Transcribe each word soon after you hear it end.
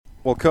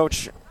Well,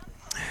 Coach,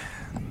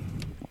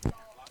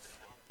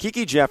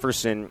 Kiki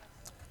Jefferson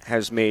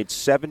has made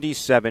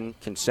 77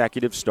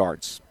 consecutive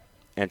starts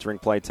entering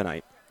play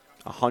tonight,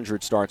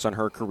 100 starts on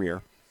her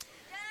career.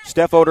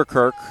 Steph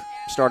Oderkirk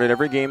started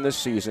every game this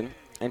season,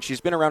 and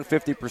she's been around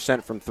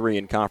 50% from three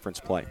in conference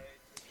play.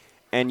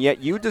 And yet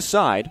you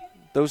decide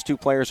those two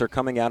players are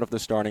coming out of the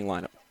starting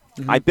lineup.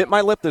 Mm-hmm. I bit my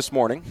lip this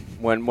morning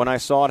when I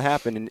saw it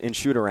happen in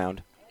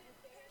shoot-around.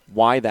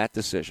 Why that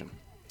decision?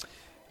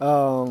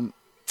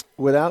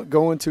 Without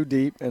going too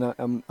deep,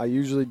 and I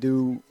usually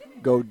do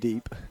go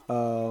deep,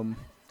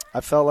 I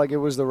felt like it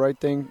was the right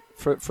thing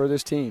for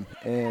this team.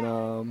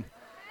 And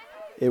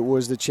it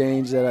was the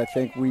change that I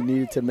think we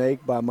needed to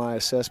make by my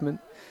assessment.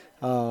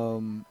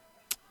 And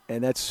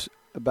that's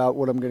about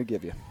what I'm going to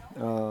give you.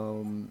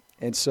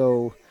 And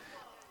so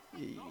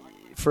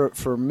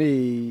for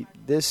me,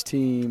 this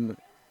team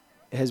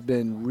has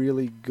been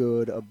really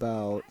good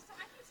about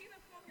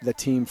the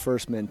team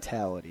first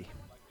mentality.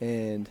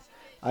 And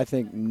I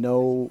think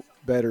no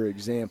better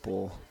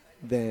example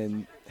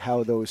than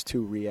how those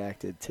two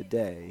reacted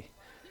today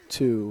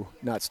to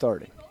not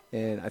starting.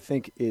 And I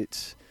think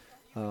it's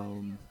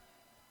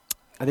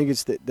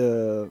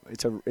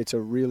it's a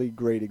really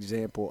great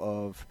example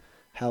of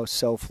how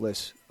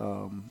selfless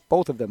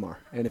both of them are.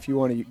 And if you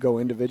want to go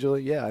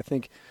individually, yeah, I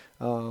think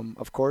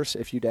of course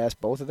if you'd ask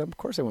both of them, of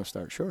course they want to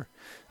start, sure.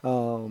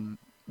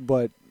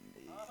 But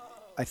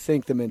I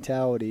think the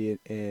mentality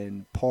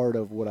and part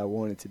of what I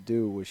wanted to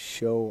do was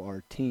show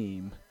our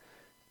team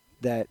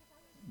that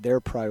their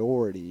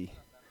priority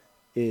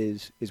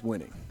is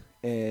winning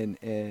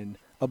and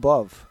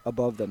above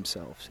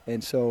themselves.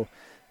 And so,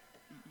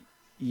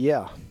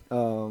 yeah,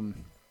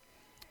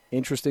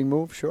 interesting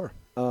move, sure.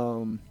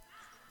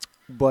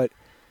 But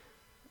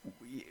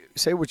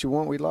say what you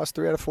want, we lost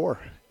 3 out of 4,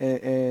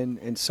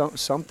 and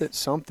something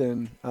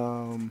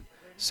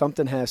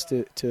has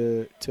to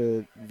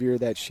veer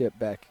that ship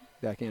back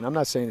in. I'm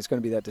not saying it's going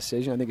to be that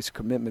decision. I think it's a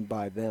commitment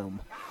by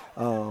them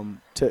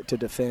to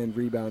defend,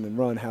 rebound, and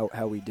run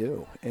how we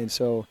do. And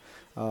so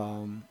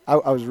I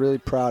was really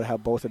proud of how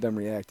both of them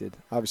reacted.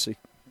 Obviously,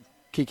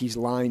 Kiki's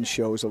line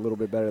shows a little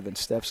bit better than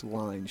Steph's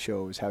line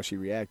shows how she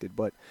reacted.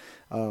 But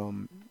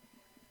from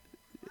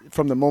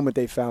the moment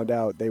they found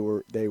out, they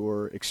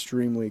were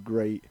extremely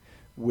great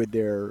with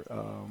their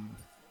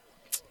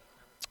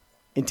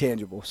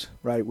intangibles,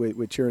 right?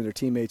 With cheering their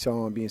teammates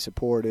on, being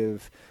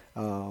supportive,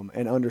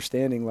 and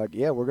understanding like,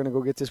 yeah, we're going to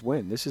go get this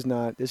win. This is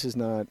not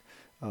a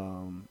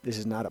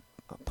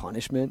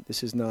punishment.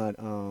 This is not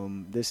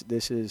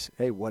this is,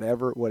 hey,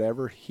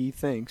 whatever he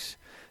thinks,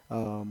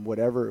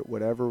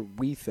 whatever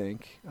we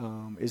think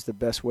is the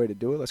best way to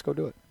do it, let's go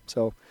do it.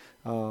 So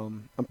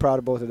I'm proud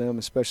of both of them,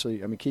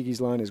 especially. I mean,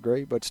 Kiki's line is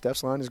great, but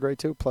Steph's line is great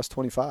too, plus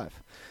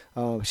 25.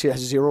 She has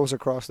zeros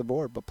across the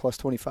board, but plus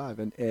 25,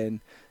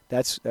 and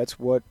that's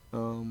what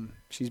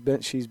she's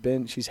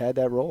had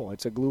that role.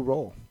 It's a glue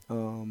role,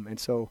 and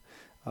so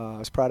I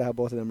was proud of how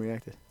both of them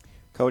reacted.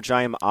 Coach,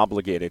 I am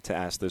obligated to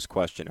ask this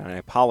question, and I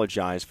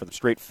apologize for the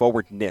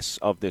straightforwardness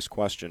of this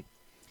question.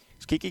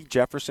 Is Kiki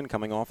Jefferson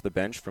coming off the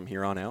bench from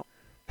here on out?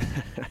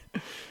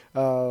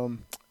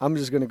 I'm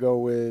just going to go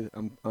with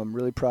I'm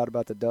really proud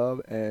about the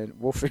dub, and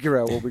we'll figure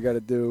out what we got to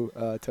do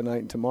tonight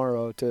and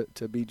tomorrow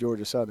to beat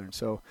Georgia Southern.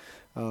 So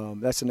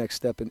that's the next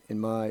step in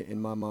my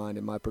mind,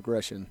 in my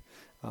progression.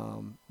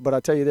 But I'll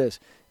tell you this.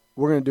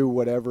 We're going to do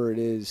whatever it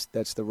is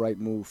that's the right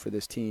move for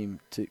this team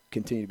to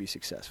continue to be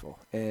successful.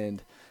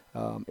 And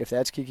if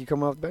that's Kiki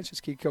coming off the bench,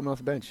 it's Kiki coming off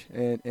the bench.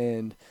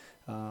 And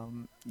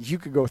you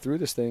could go through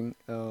this thing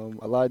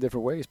a lot of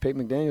different ways.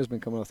 Peyton McDaniel's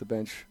been coming off the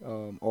bench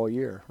all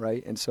year,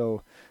 right? And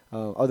so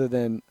other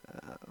than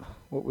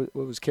what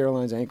was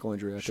Caroline's ankle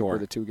injury, I think, were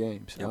the 2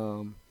 games. Yep.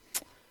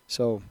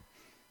 So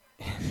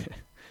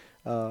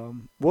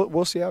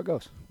we'll see how it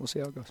goes.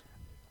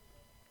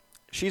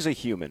 She's a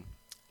human.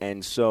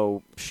 And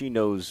so she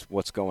knows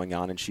what's going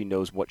on, and she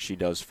knows what she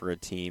does for a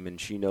team, and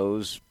she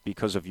knows,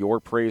 because of your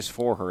praise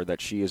for her,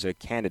 that she is a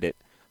candidate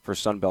for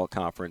Sun Belt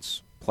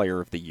Conference Player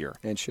of the Year.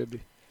 And should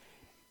be.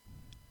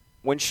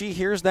 When she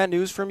hears that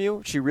news from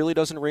you, she really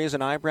doesn't raise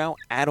an eyebrow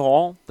at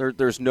all?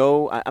 There's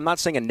no, I'm not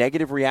saying a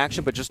negative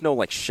reaction, but just no,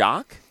 like,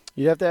 shock?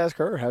 You'd have to ask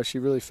her how she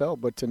really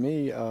felt. But to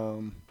me,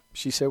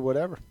 she said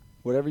whatever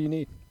you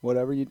need,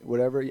 whatever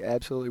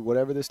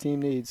this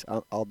team needs,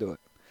 I'll do it.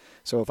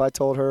 So if I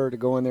told her to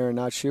go in there and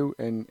not shoot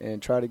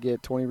and try to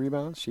get 20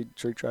 rebounds, she'd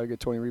try to get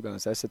 20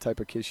 rebounds. That's the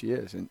type of kid she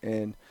is.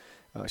 And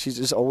she's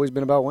just always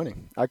been about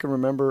winning. I can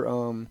remember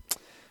when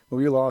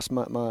we lost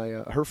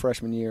her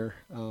freshman year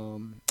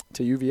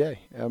to UVA.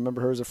 I remember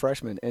her as a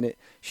freshman. And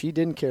she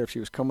didn't care if she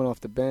was coming off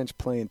the bench,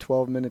 playing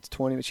 12 minutes,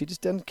 20 minutes. She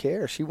just doesn't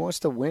care. She wants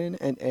to win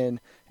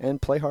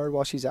and play hard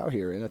while she's out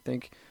here. And I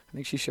think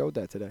she showed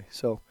that today.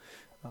 So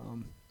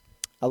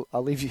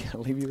I'll leave you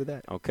with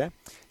that. Okay.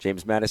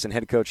 James Madison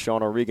head coach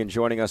Sean O'Regan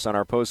joining us on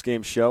our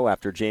postgame show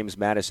after James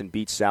Madison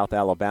beats South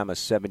Alabama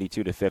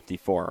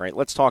 72-54. All right,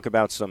 let's talk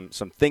about some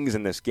things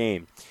in this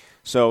game.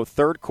 So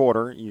third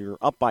quarter, you're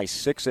up by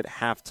 6 at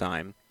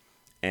halftime,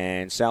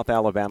 and South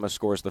Alabama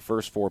scores the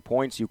first 4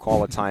 points. You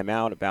call a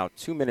timeout about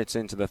 2 minutes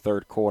into the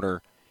third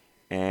quarter,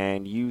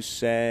 and you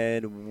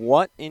said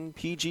what in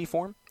PG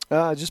form?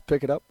 Just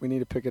pick it up. We need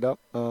to pick it up.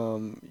 I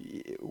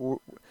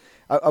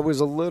was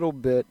a little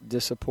bit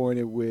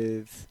disappointed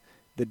with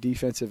the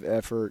defensive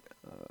effort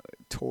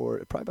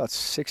toward probably about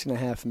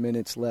 6.5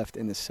 minutes left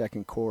in the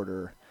second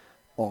quarter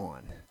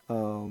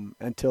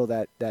until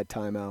that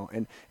timeout.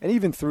 And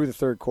even through the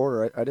third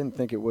quarter, I didn't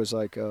think it was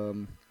like,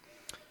 to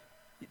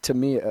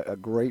me, a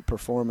great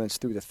performance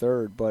through the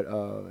third. But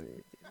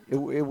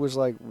it was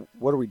like,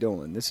 what are we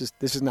doing? This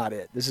is not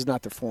it. This is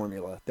not the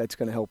formula that's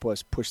going to help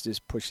us push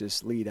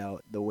this lead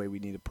out the way we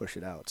need to push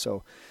it out.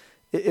 So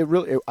it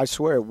really, I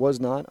swear, it was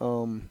not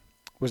one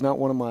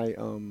of my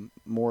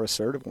more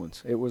assertive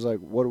ones. It was like,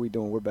 what are we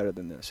doing? We're better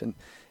than this.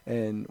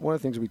 And one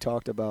of the things we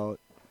talked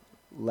about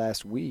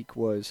last week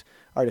was,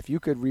 all right, if you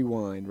could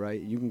rewind, right,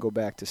 you can go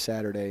back to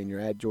Saturday and you're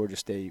at Georgia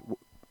State,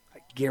 I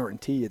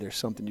guarantee you there's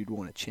something you'd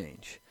want to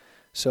change.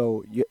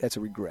 So that's a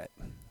regret,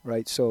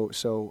 right?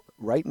 So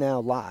right now,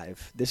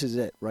 live, this is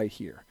it right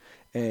here.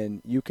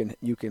 And you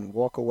can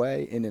walk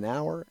away in an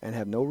hour and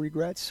have no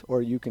regrets,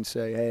 or you can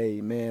say,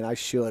 hey, man, I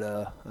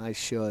shoulda. And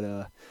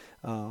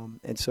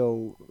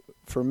so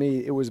for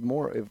me, it was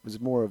more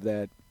of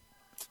that,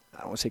 I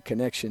don't want to say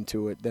connection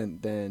to it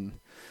than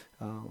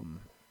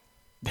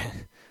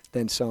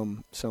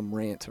some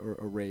rant or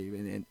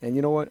rave. And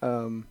you know what?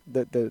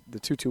 The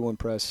 2-2-1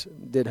 press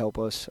did help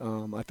us.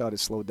 I thought it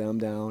slowed them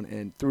down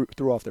and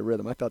threw off their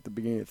rhythm. I thought at the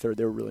beginning of the third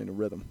they were really in a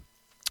rhythm.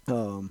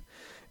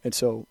 And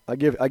so I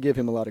give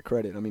him a lot of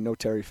credit. I mean, no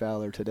Terry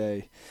Fowler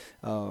today.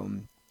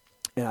 And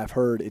I've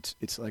heard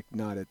it's like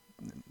not a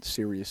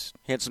serious.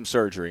 He had some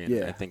surgery, and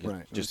yeah, I think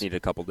right. it just needed a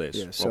couple days.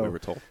 Yeah, what we were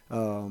told.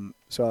 I'm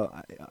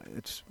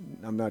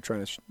not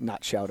trying to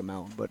not shout him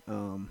out, but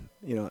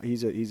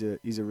he's a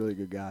really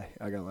good guy.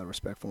 I got a lot of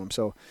respect for him.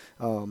 So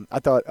I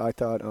thought I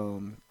thought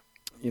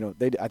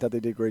they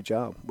did a great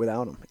job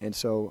without him, and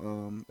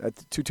so that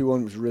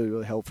 2-2-1 was really,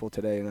 really helpful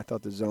today. And I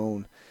thought the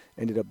zone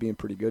ended up being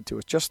pretty good to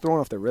us, just throwing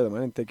off their rhythm. I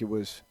didn't think it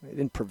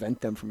didn't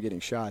prevent them from getting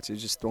shots. It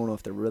was just throwing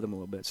off their rhythm a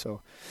little bit.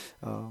 So.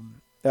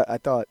 I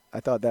thought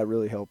that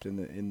really helped in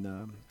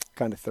the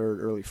kind of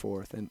third, early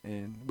fourth,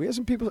 and we had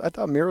some people. I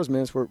thought Miro's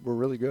minutes were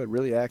really good,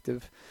 really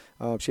active.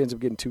 She ends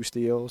up getting 2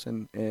 steals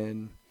and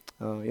an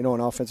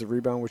offensive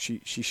rebound which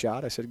she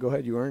shot. I said, go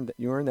ahead, you earned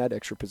that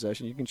extra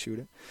possession. You can shoot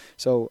it.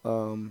 So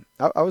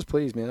I was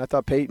pleased, man. I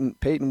thought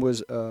Peyton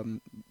was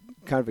kind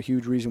of a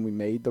huge reason we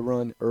made the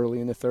run early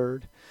in the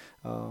third.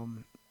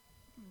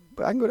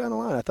 But I can go down the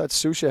line. I thought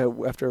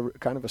Susha, after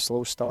kind of a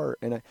slow start,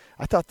 and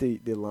I thought the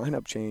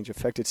lineup change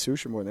affected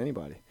Susha more than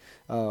anybody,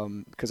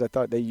 because I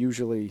thought they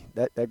usually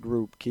that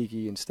group,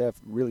 Kiki and Steph,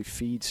 really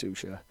feed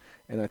Susha,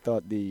 and I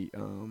thought the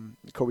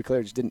Kobe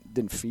Claire just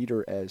didn't feed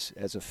her as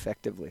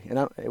effectively, and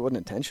it wasn't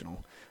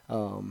intentional,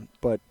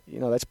 but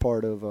that's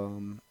part of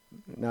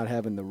not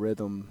having the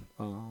rhythm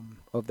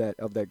of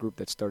that group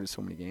that started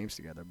so many games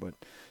together. But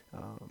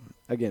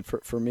again,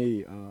 for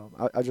me,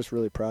 I just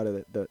really proud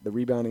of the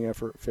rebounding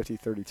effort,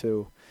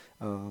 50-32,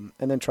 and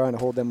then trying to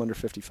hold them under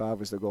 55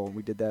 was the goal, and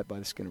we did that by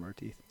the skin of our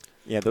teeth.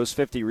 Yeah, those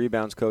 50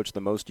 rebounds, Coach,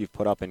 the most you've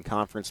put up in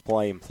conference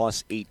play, and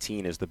plus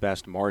 18 is the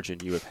best margin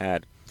you have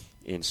had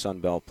in Sun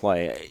Belt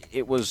play.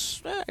 It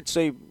was, I'd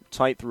say,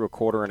 tight through a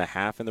quarter and a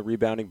half in the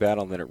rebounding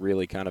battle, and then it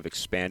really kind of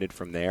expanded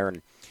from there.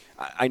 And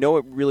I know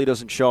it really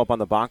doesn't show up on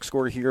the box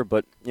score here,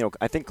 but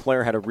I think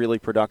Claire had a really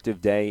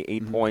productive day.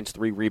 8 points,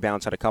 3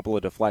 rebounds, had a couple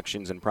of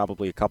deflections, and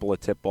probably a couple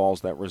of tip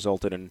balls that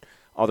resulted in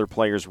other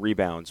players'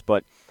 rebounds.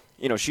 But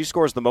she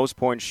scores the most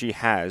points she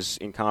has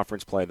in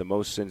conference play, the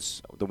most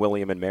since the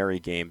William and Mary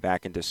game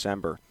back in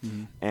December.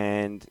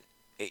 And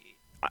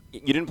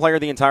you didn't play her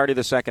the entirety of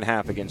the second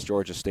half against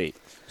Georgia State.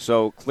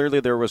 So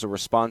clearly there was a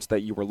response that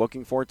you were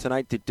looking for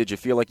tonight. Did you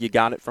feel like you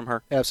got it from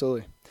her?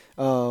 Absolutely.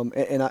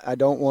 And I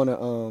don't want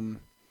to,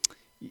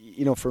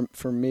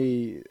 for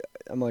me,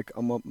 I'm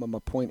a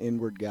point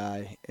inward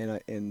guy,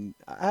 and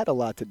I had a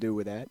lot to do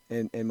with that.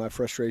 And my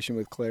frustration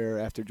with Claire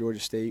after Georgia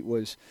State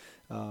was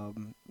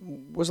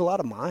a lot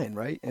of mine,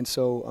 right? And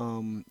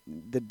so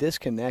the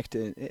disconnect,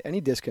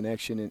 any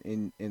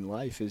disconnection in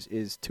life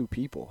is two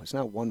people. It's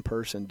not one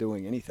person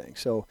doing anything.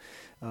 So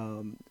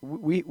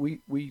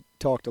we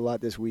talked a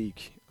lot this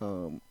week,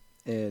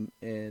 and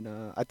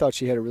I thought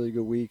she had a really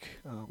good week.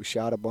 We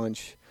shot a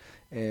bunch,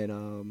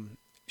 and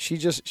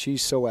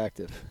she's so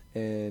active.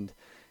 And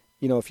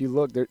if you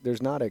look,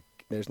 there's not a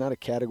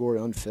category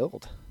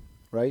unfilled.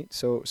 Right,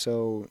 so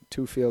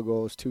 2 field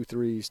goals, 2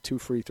 threes, 2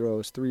 free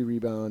throws, 3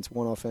 rebounds,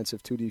 1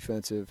 offensive, 2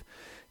 defensive,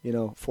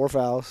 4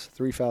 fouls,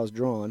 3 fouls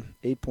drawn,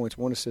 8 points,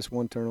 1 assist,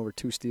 1 turnover,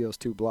 2 steals,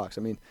 2 blocks.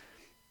 I mean,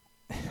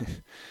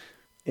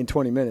 in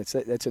 20 minutes,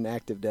 that's an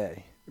active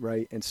day,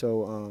 right? And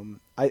so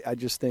I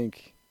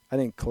think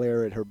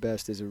Claire at her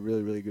best is a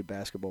really, really good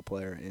basketball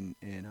player,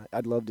 and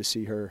I'd love to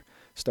see her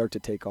start to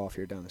take off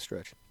here down the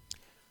stretch.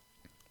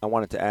 I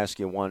wanted to ask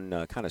you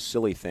one kind of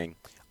silly thing.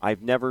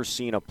 I've never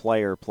seen a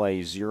player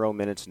play 0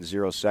 minutes and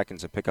 0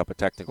 seconds and pick up a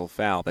technical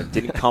foul that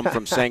didn't come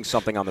from saying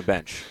something on the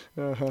bench.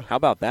 How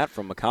about that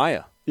from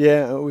Micaiah?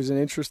 Yeah, it was an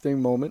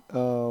interesting moment.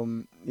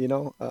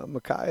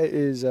 Micaiah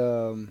is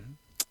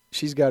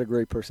she's got a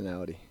great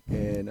personality,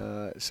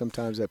 and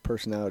sometimes that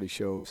personality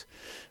shows.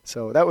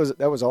 So that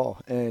was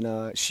all.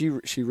 And she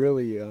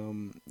really,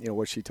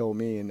 what she told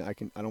me, and I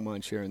don't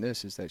mind sharing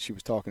this, is that she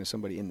was talking to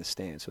somebody in the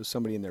stand. So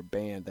somebody in their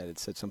band that had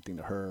said something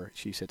to her.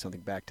 She said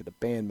something back to the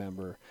band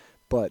member,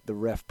 but the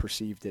ref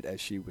perceived it as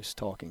she was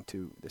talking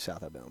to the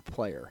South Alabama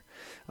player,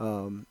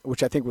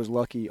 which I think was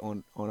lucky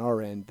on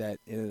our end that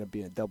it ended up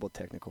being a double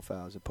technical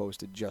foul as opposed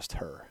to just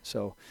her.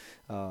 So,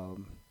 we're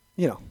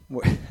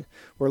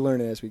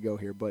learning as we go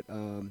here. But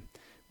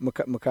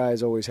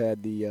Micaiah's always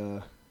had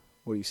the,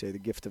 the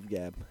gift of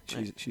gab.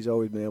 She's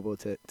always been able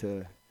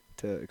to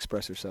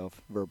express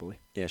herself verbally.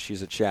 Yeah,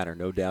 she's a chatter,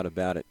 no doubt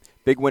about it.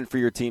 Big win for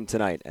your team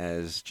tonight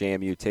as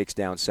JMU takes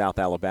down South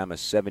Alabama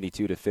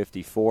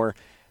 72-54.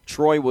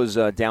 Troy was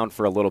down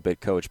for a little bit,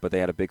 Coach, but they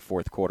had a big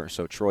fourth quarter.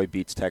 So Troy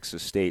beats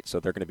Texas State, so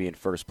they're going to be in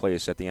first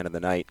place at the end of the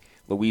night.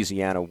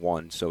 Louisiana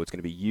won, so it's going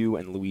to be you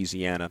and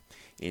Louisiana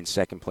in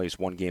second place,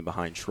 one game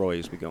behind Troy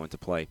as we go into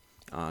play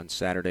on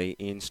Saturday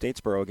in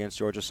Statesboro against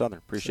Georgia Southern.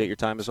 Appreciate your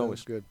time as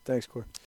always. Good. Thanks, Corey.